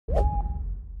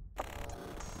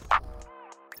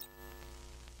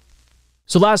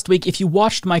So last week, if you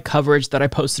watched my coverage that I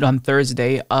posted on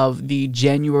Thursday of the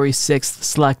January 6th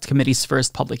Select Committee's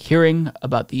first public hearing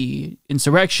about the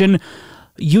insurrection,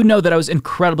 you know that I was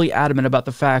incredibly adamant about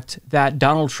the fact that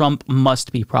Donald Trump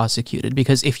must be prosecuted,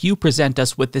 because if you present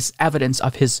us with this evidence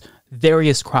of his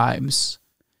various crimes,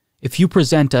 if you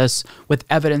present us with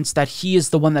evidence that he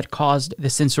is the one that caused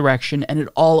this insurrection and it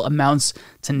all amounts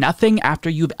to nothing after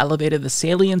you've elevated the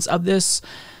salience of this,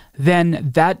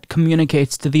 then that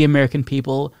communicates to the American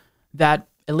people that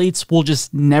elites will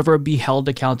just never be held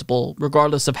accountable,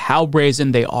 regardless of how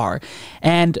brazen they are.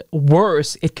 And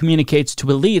worse, it communicates to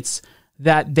elites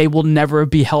that they will never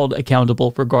be held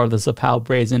accountable, regardless of how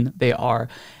brazen they are.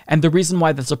 And the reason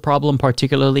why that's a problem,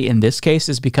 particularly in this case,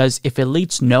 is because if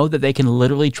elites know that they can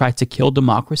literally try to kill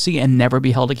democracy and never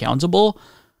be held accountable,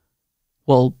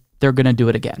 well, they're going to do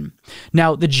it again.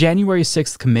 Now, the January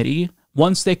 6th committee,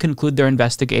 once they conclude their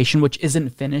investigation, which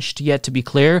isn't finished yet, to be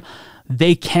clear,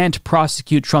 they can't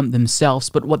prosecute Trump themselves,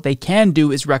 but what they can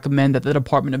do is recommend that the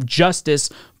Department of Justice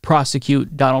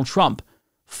prosecute Donald Trump,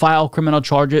 file criminal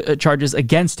charges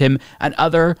against him and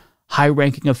other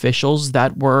high-ranking officials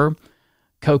that were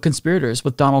co-conspirators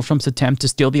with Donald Trump's attempt to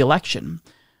steal the election.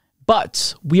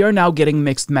 But we are now getting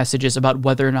mixed messages about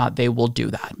whether or not they will do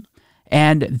that.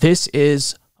 And this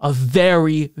is a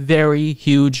very, very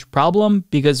huge problem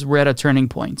because we're at a turning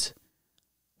point.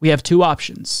 We have two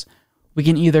options. We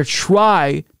can either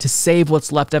try to save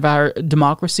what's left of our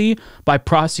democracy by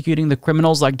prosecuting the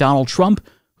criminals like Donald Trump,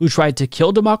 who tried to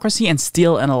kill democracy and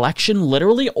steal an election,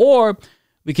 literally, or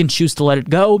we can choose to let it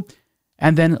go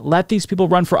and then let these people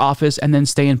run for office and then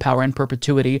stay in power in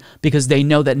perpetuity because they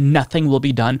know that nothing will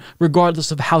be done,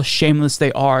 regardless of how shameless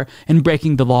they are in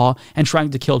breaking the law and trying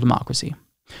to kill democracy.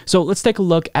 So let's take a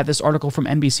look at this article from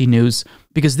NBC News,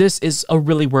 because this is a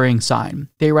really worrying sign.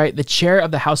 They write, the chair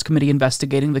of the House committee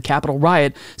investigating the Capitol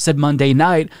riot said Monday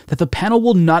night that the panel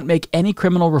will not make any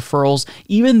criminal referrals,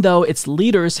 even though its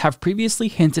leaders have previously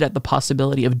hinted at the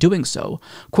possibility of doing so.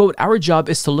 Quote, our job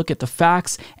is to look at the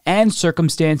facts and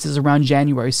circumstances around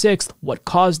January 6th, what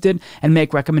caused it, and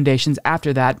make recommendations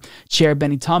after that, Chair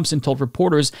Benny Thompson told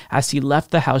reporters as he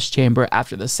left the House chamber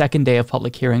after the second day of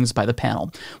public hearings by the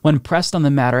panel. When pressed on the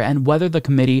matter and whether the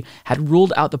committee had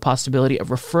ruled out the possibility of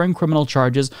referring criminal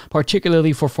charges,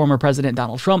 particularly for former President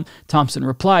Donald Trump, Thompson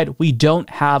replied, we don't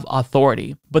have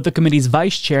authority. But the committee's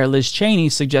vice chair, Liz Cheney,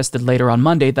 suggested later on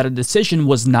Monday that a decision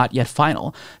was not yet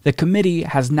final. The committee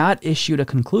has not issued a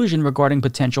conclusion regarding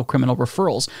potential criminal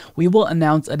referrals. We will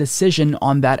announce a decision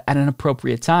on that at an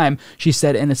appropriate time, she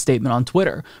said in a statement on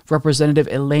Twitter. Representative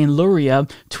Elaine Luria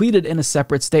tweeted in a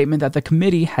separate statement that the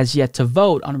committee has yet to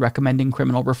vote on recommending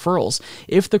criminal referrals.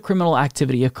 If the criminal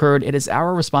activity occurred, it is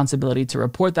our responsibility to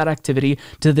report that activity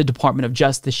to the Department of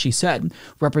Justice, she said.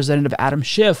 Representative Adam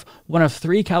Schiff, one of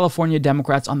 3 California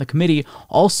Democrats on the committee,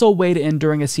 also weighed in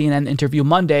during a CNN interview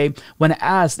Monday when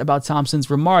asked about Thompson's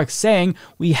remarks, saying,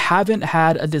 we haven't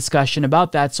had a discussion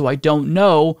about that, so I don't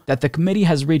know that the committee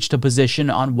has reached a position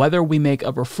on whether we make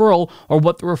a referral or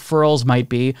what the referrals might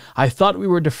be. I thought we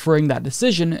were deferring that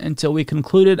decision until we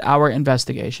concluded our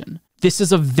investigation. This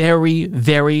is a very,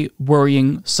 very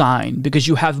worrying sign because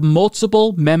you have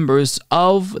multiple members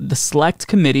of the Select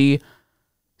Committee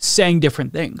saying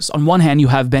different things. On one hand, you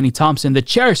have Benny Thompson, the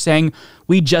chair, saying,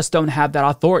 we just don't have that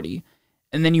authority.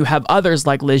 And then you have others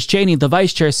like Liz Cheney, the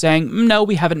vice chair, saying, no,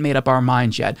 we haven't made up our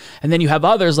minds yet. And then you have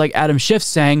others like Adam Schiff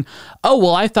saying, oh,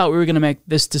 well, I thought we were going to make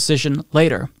this decision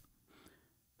later.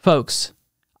 Folks,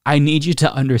 I need you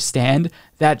to understand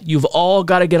that you've all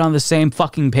got to get on the same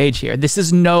fucking page here. This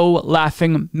is no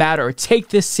laughing matter. Take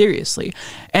this seriously.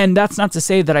 And that's not to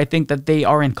say that I think that they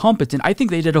are incompetent. I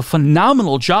think they did a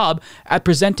phenomenal job at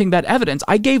presenting that evidence.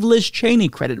 I gave Liz Cheney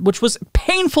credit, which was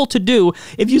painful to do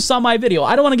if you saw my video.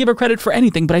 I don't want to give her credit for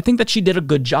anything, but I think that she did a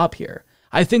good job here.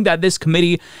 I think that this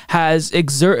committee has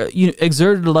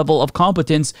exerted a level of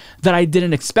competence that I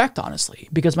didn't expect, honestly,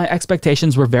 because my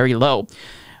expectations were very low.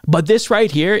 But this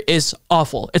right here is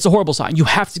awful. It's a horrible sign. You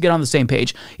have to get on the same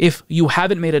page. If you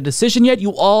haven't made a decision yet,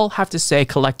 you all have to say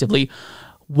collectively,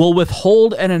 we'll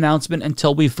withhold an announcement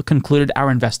until we've concluded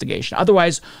our investigation.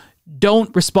 Otherwise,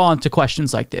 don't respond to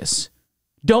questions like this.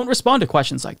 Don't respond to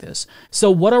questions like this.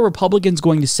 So what are Republicans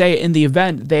going to say in the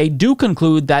event they do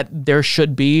conclude that there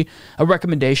should be a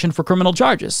recommendation for criminal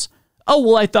charges? Oh,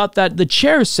 well, I thought that the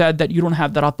chair said that you don't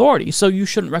have that authority, so you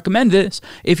shouldn't recommend this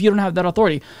if you don't have that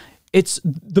authority. It's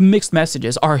the mixed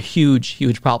messages are a huge,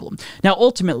 huge problem. Now,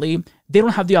 ultimately, they don't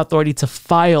have the authority to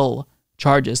file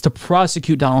charges, to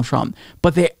prosecute Donald Trump,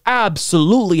 but they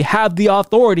absolutely have the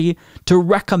authority to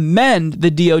recommend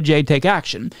the DOJ take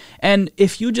action. And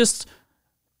if you just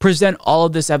present all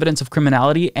of this evidence of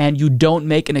criminality and you don't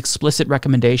make an explicit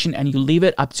recommendation and you leave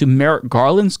it up to Merrick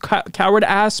Garland's coward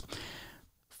ass,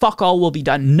 fuck all will be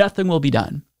done. Nothing will be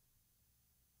done.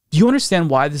 Do you understand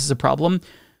why this is a problem?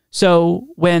 So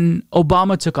when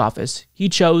Obama took office, he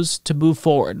chose to move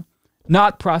forward,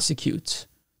 not prosecute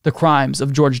the crimes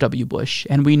of George W. Bush.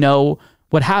 And we know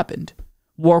what happened.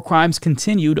 War crimes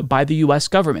continued by the U.S.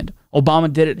 government.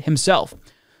 Obama did it himself.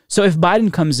 So if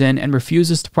Biden comes in and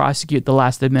refuses to prosecute the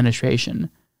last administration,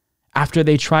 after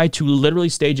they try to literally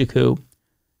stage a coup,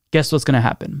 guess what's going to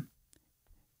happen?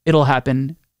 It'll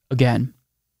happen again.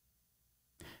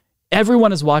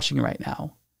 Everyone is watching right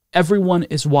now. Everyone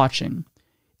is watching.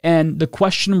 And the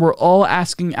question we're all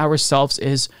asking ourselves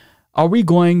is, are we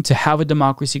going to have a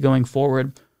democracy going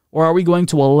forward, or are we going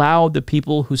to allow the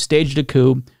people who staged a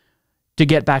coup to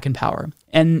get back in power?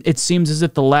 And it seems as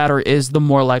if the latter is the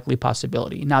more likely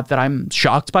possibility. Not that I'm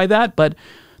shocked by that, but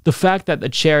the fact that the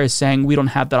chair is saying we don't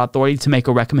have that authority to make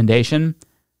a recommendation,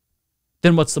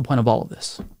 then what's the point of all of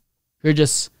this? You're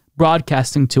just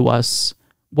broadcasting to us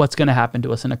what's going to happen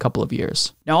to us in a couple of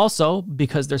years. Now also,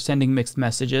 because they're sending mixed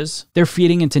messages, they're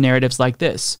feeding into narratives like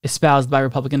this, espoused by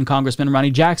Republican Congressman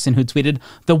Ronnie Jackson, who tweeted,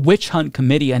 "The Witch Hunt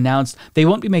Committee announced they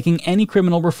won't be making any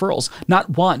criminal referrals,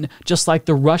 not one, just like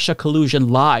the Russia collusion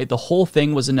lie. The whole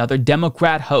thing was another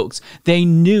Democrat hoax. They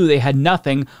knew they had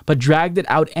nothing, but dragged it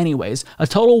out anyways. A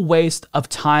total waste of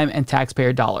time and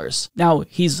taxpayer dollars." Now,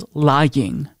 he's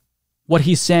lying. What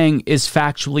he's saying is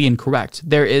factually incorrect.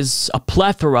 There is a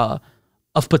plethora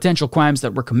of potential crimes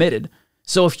that were committed.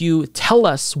 So if you tell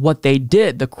us what they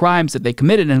did, the crimes that they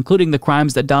committed, including the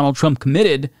crimes that Donald Trump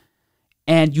committed,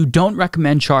 and you don't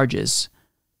recommend charges,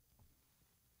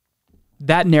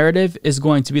 that narrative is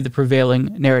going to be the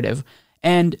prevailing narrative.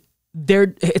 And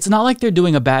it's not like they're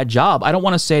doing a bad job. I don't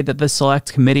want to say that the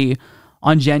Select Committee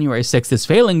on January 6th is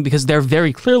failing, because they're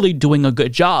very clearly doing a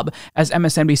good job. As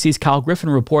MSNBC's Kyle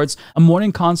Griffin reports, a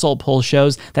Morning Consult poll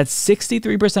shows that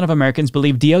 63% of Americans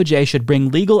believe DOJ should bring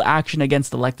legal action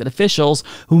against elected officials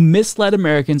who misled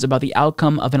Americans about the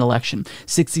outcome of an election.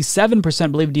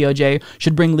 67% believe DOJ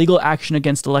should bring legal action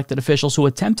against elected officials who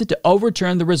attempted to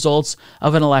overturn the results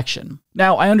of an election.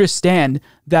 Now, I understand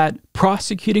that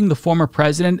prosecuting the former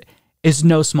president is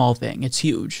no small thing. It's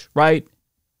huge, right?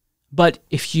 But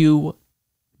if you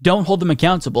don't hold them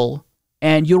accountable,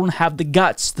 and you don't have the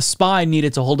guts, the spine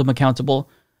needed to hold them accountable,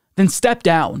 then step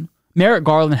down. Merrick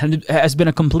Garland has been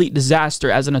a complete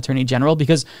disaster as an attorney general,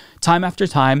 because time after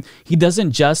time, he doesn't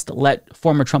just let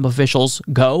former Trump officials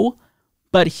go,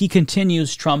 but he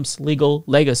continues Trump's legal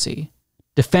legacy,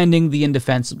 defending the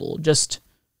indefensible, just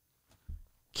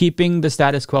keeping the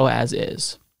status quo as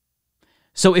is.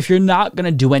 So if you're not going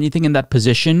to do anything in that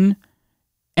position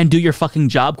and do your fucking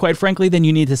job, quite frankly, then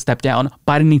you need to step down.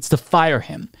 Biden needs to fire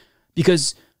him.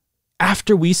 Because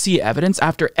after we see evidence,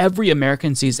 after every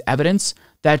American sees evidence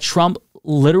that Trump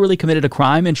literally committed a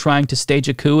crime in trying to stage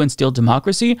a coup and steal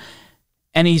democracy,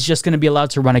 and he's just going to be allowed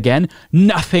to run again,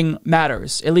 nothing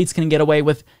matters. Elites can get away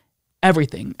with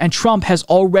everything. And Trump has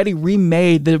already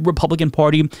remade the Republican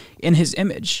Party in his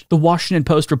image. The Washington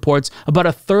Post reports about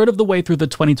a third of the way through the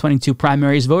 2022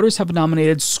 primaries, voters have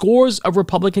nominated scores of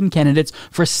Republican candidates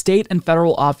for state and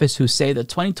federal office who say the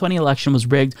 2020 election was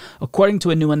rigged, according to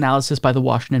a new analysis by the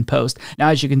Washington Post. Now,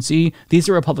 as you can see, these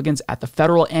are Republicans at the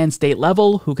federal and state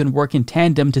level who can work in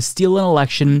tandem to steal an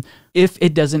election if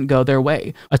it doesn't go their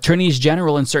way. Attorneys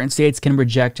general in certain states can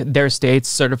reject their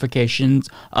state's certifications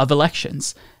of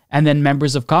elections. And then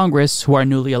members of Congress who are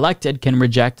newly elected can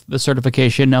reject the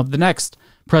certification of the next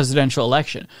presidential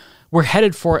election. We're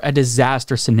headed for a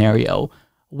disaster scenario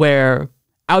where,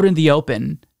 out in the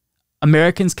open,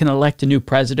 Americans can elect a new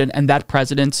president, and that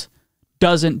president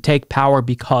doesn't take power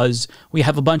because we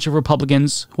have a bunch of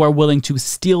Republicans who are willing to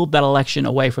steal that election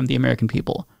away from the American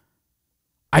people.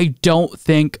 I don't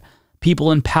think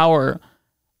people in power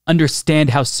understand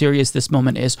how serious this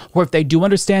moment is, or if they do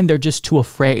understand, they're just too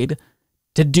afraid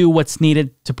to do what's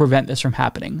needed to prevent this from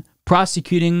happening.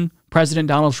 Prosecuting President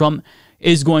Donald Trump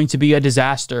is going to be a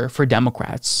disaster for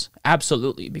Democrats.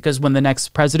 Absolutely. Because when the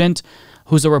next president,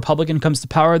 who's a Republican, comes to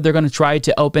power, they're going to try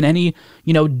to open any,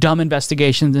 dumb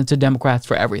investigations into Democrats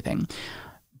for everything.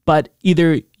 But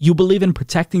either you believe in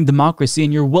protecting democracy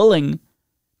and you're willing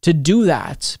to do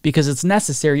that because it's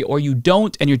necessary, or you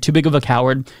don't and you're too big of a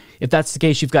coward. If that's the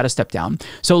case, you've got to step down.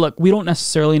 So look, we don't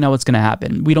necessarily know what's going to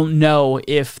happen. We don't know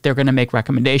if they're going to make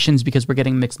recommendations because we're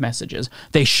getting mixed messages.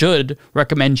 They should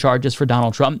recommend charges for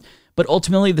Donald Trump, but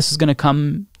ultimately this is going to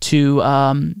come to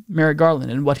Merrick Garland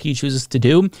and what he chooses to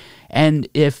do. And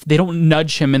if they don't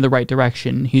nudge him in the right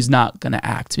direction, he's not going to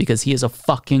act because he is a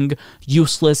fucking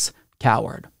useless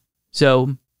coward.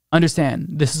 So Understand,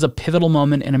 this is a pivotal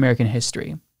moment in American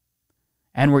history.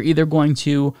 And we're either going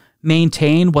to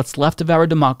maintain what's left of our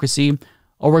democracy,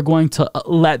 or we're going to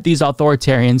let these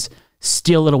authoritarians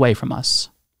steal it away from us.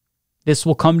 This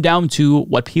will come down to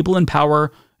what people in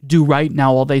power do right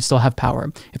now while they still have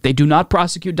power. If they do not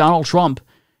prosecute Donald Trump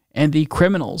and the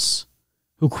criminals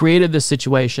who created this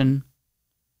situation,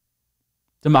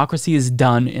 democracy is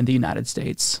done in the United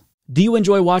States. Do you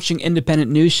enjoy watching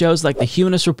independent news shows like the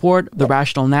Humanist Report, the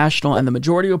Rational National, and the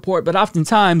Majority Report, but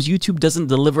oftentimes YouTube doesn't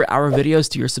deliver our videos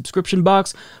to your subscription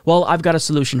box? Well, I've got a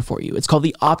solution for you. It's called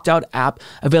the Opt-Out app,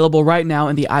 available right now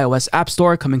in the iOS App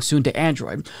Store, coming soon to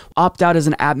Android. Opt-Out is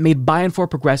an app made by and for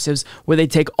progressives where they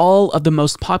take all of the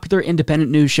most popular independent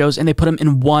news shows and they put them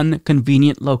in one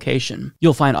convenient location.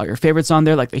 You'll find all your favorites on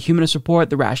there, like the Humanist Report,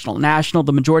 the Rational National,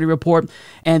 the Majority Report,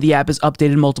 and the app is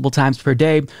updated multiple times per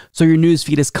day, so your news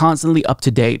feed is constantly up to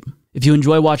date. If you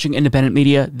enjoy watching independent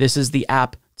media, this is the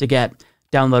app to get.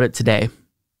 Download it today.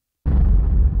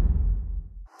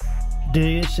 Do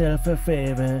yourself a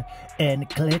favor and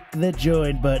click the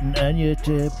join button on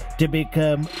YouTube to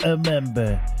become a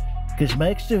member. Because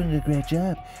Mike's doing a great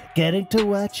job. Getting to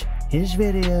watch his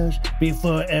videos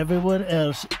before everyone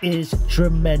else is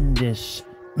tremendous.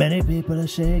 Many people are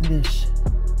saying this.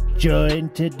 Join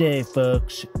today,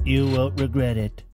 folks. You won't regret it.